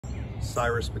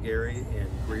Cyrus McGarry in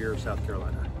Greer, South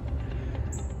Carolina.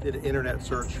 Did an internet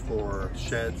search for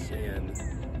sheds in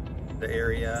the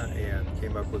area and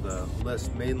came up with a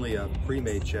list mainly of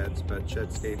pre-made sheds, but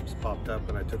Shedscape's popped up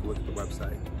and I took a look at the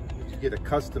website. You get a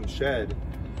custom shed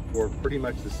for pretty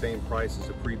much the same price as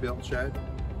a pre-built shed.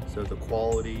 So the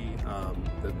quality,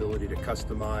 the ability to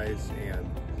customize and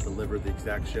deliver the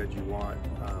exact shed you want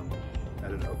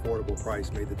at an affordable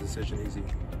price made the decision easy.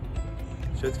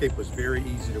 Shedscape was very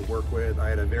easy to work with. I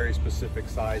had a very specific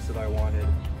size that I wanted,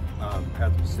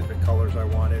 had specific colors I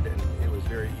wanted, and it was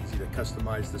very easy to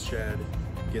customize the shed,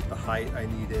 get the height I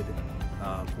needed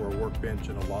for a workbench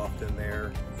and a loft in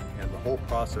there. And the whole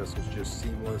process was just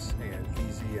seamless and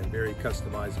easy and very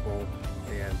customizable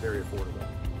and very affordable.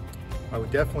 I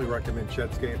would definitely recommend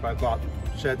Shedscape. I bought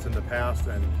sheds in the past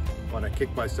and when I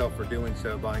kicked myself for doing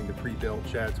so, buying the pre-built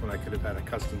sheds when I could have had a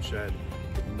custom shed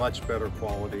with much better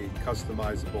quality,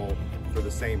 customizable for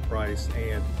the same price,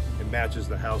 and it matches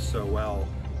the house so well.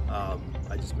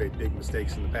 I just made big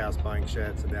mistakes in the past buying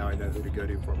sheds, and now I know who to go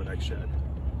to for my next shed.